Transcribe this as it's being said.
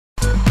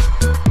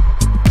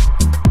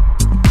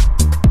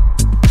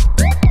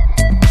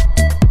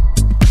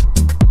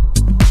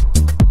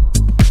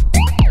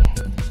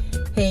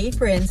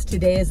friends,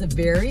 today is a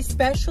very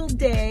special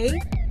day.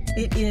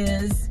 It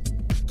is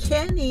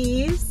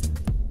Kenny's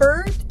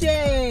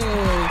birthday.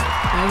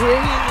 Now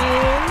here he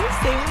is,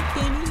 saying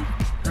Kenny.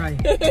 Hi.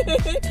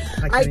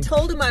 I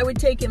told him I would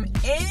take him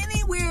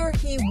anywhere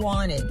he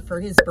wanted for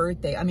his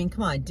birthday. I mean,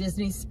 come on,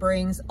 Disney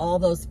Springs, all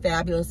those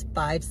fabulous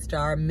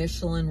 5-star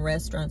Michelin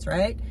restaurants,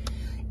 right?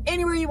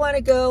 Anywhere you want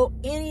to go,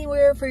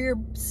 anywhere for your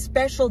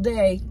special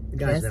day. The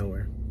guy's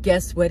nowhere.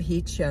 Guess what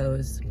he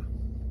chose?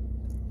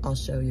 I'll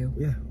show you.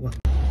 Yeah, well.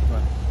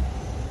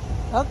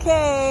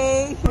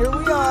 Okay, here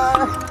we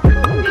are.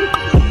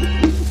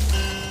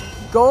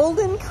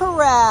 Golden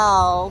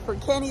Corral for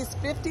Kenny's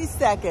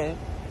 52nd.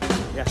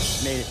 Yeah,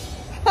 made it.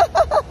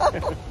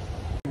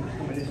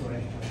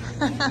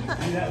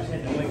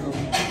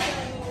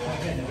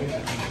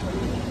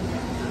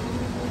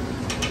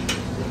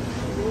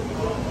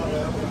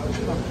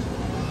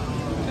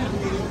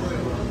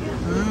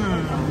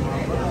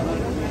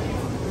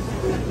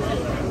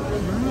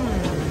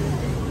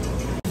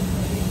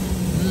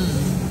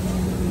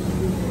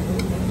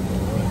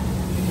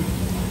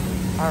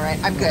 All right,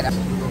 I'm good.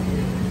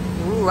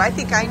 Ooh, I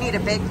think I need a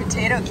baked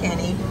potato,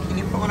 Kenny. Can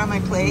you put one on my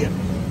plate?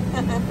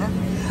 Yeah.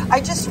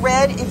 I just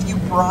read if you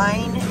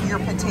brine your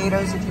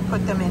potatoes, if you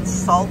put them in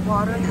salt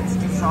water that's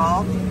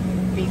dissolved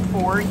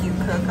before you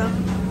cook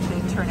them,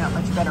 they turn out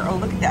much better. Oh,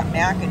 look at that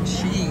mac and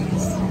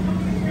cheese.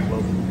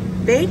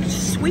 Baked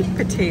sweet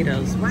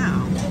potatoes,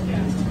 wow.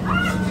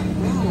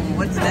 Ooh,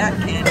 what's that,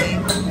 Kenny?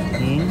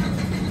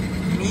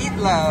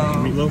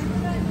 Meatloaf. Meatloaf?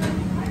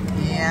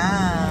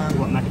 Yeah. You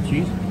want mac and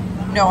cheese?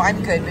 No,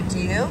 I'm good, but do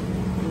you?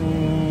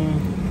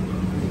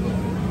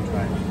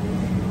 Try it.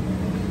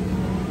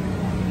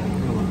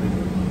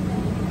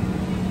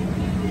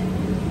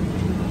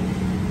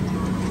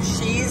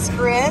 Cheese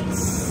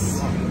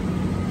grits,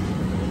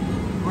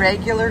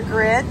 regular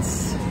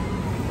grits.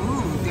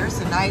 Ooh, there's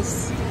a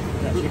nice,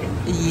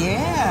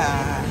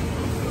 yeah.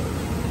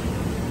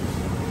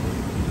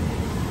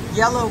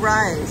 Yellow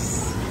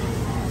rice.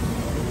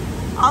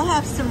 I'll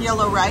have some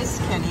yellow rice,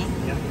 Kenny.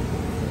 Yeah.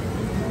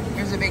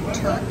 Here's a big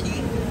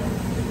turkey.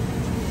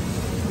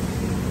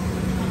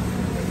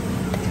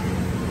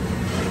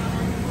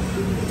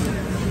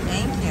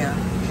 Thank you.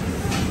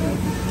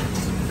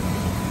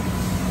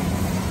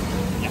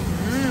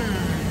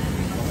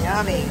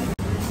 Yummy.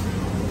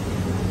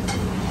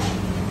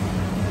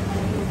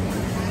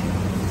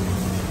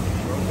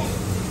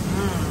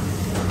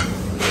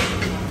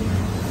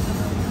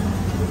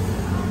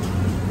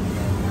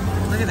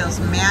 Look at those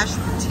mashed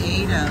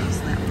potatoes,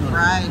 that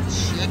fried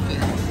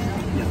chicken.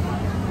 Yeah.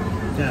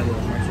 Yeah, well,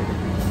 fried chicken.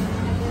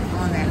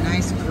 Oh, that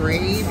nice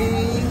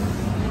gravy.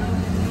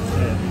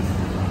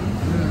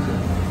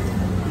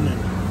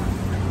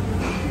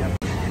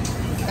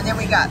 And then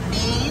we got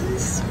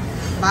beans,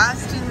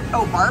 Boston,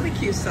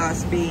 barbecue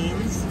sauce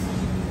beans,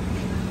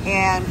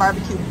 and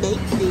barbecue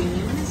baked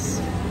beans,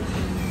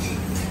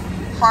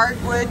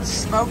 hardwood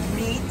smoked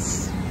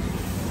meats,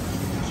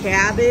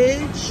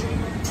 cabbage,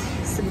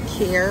 some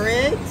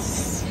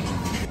carrots.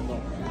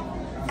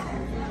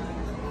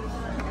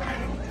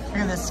 Look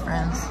at this,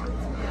 friends.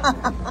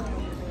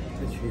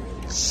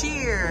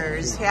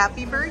 Cheers.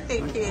 Happy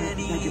birthday,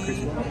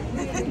 Kenny.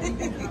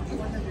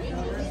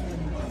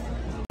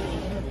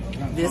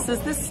 This is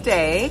the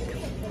steak.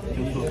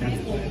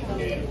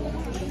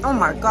 Oh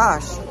my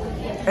gosh.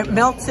 It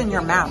melts in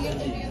your mouth.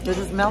 It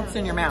just melts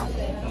in your mouth.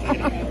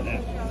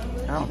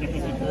 Oh.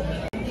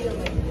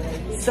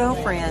 So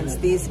friends,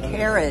 these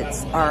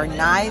carrots are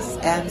nice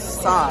and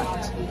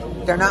soft.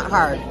 They're not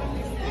hard.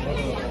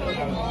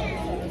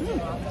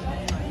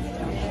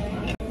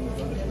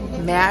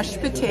 Mashed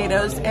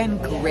potatoes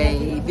and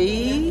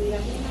gravy.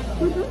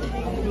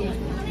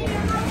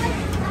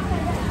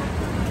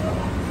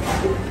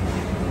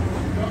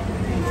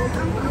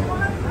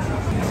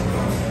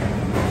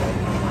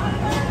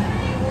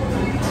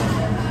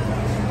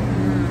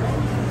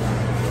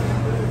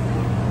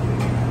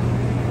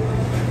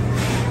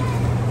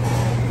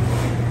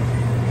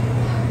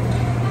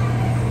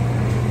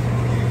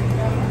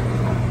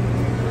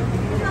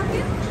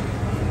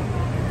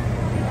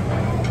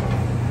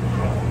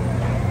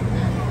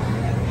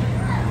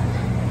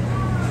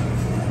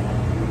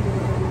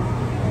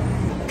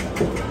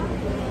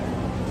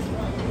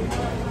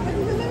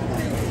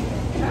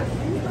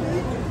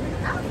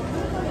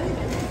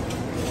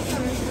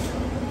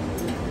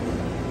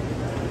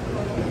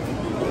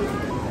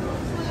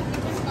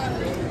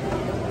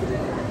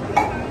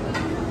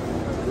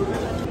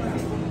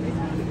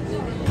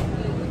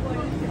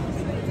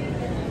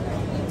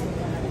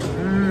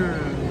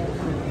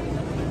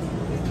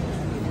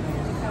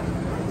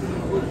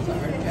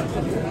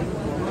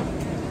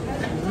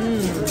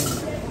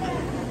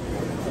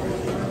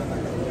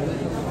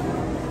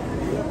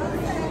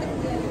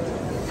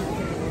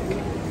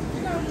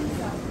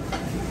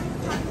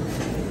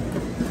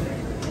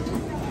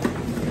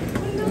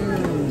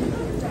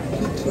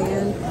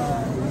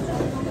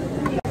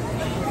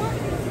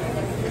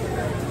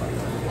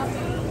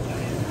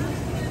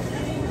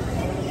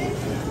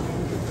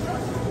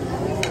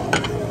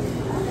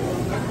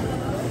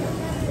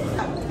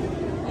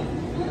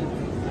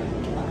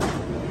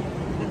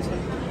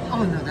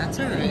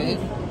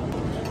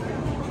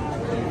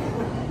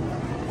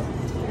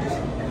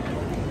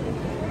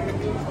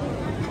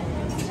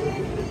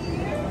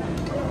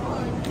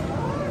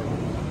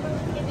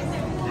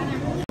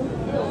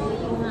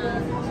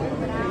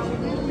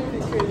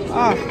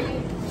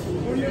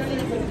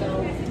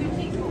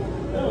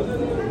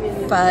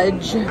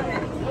 Fudge.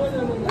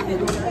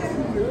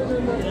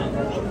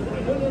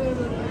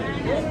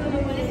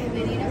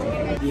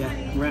 Yeah,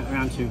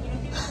 round two.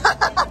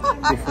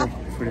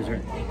 for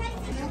dessert.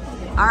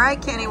 All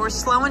right, Kenny, we're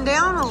slowing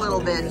down a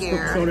little bit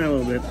here. Slow down a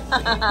little bit.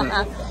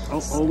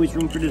 Always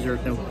room for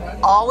dessert, though.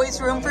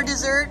 Always room for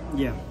dessert?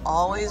 Yeah.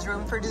 Always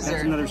room for dessert.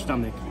 That's another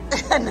stomach.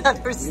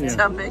 Another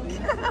stomach.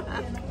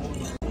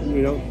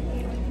 You know,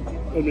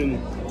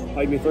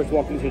 when we first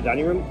walked into the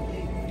dining room,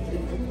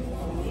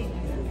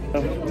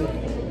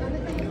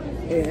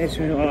 it's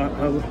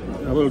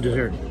a little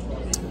dessert.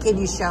 Can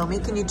you show me?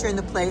 Can you turn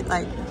the plate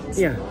like?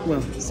 Yeah,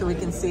 well. So we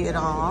can see it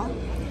all.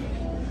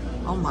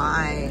 Oh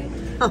my.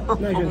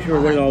 I'm not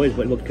sure what it all is,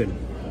 but it looked good.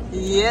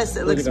 Yes,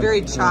 it looks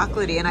very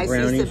chocolatey, and I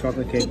see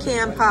some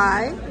pecan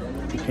pie.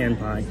 Pecan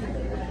pie.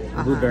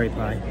 Blueberry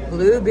pie.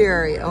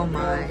 Blueberry, oh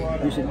my.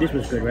 This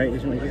was good, right?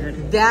 Isn't what you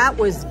had? That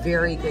was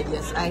very good,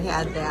 yes, I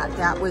had that.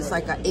 That was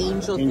like an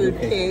angel food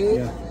cake.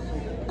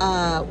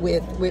 Yeah.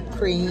 With whipped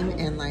cream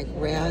and like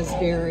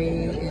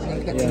raspberry, and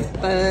they got some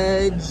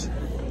fudge.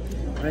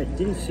 I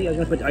didn't see, I was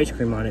gonna put ice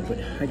cream on it, but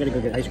I gotta go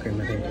get ice cream,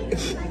 I think.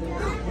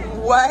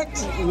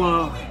 What?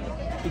 Well,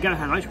 you gotta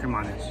have ice cream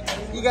on it.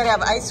 You gotta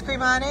have ice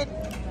cream on it?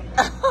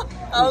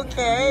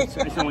 Okay.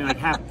 It's only like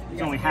half.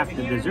 It's only half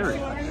the dessert.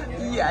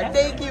 Yeah,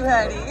 thank you,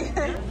 honey.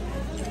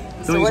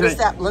 So what does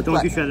that look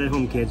like? Don't you try that at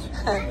home, kids.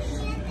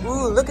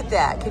 Ooh, look at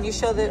that. Can you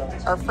show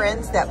our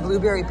friends that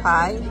blueberry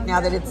pie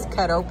now that it's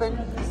cut open?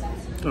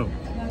 Oh.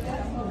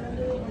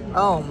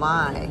 Oh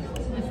my.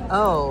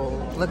 Oh,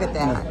 look at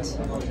that.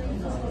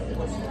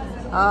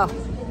 Oh,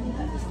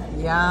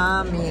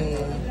 yummy.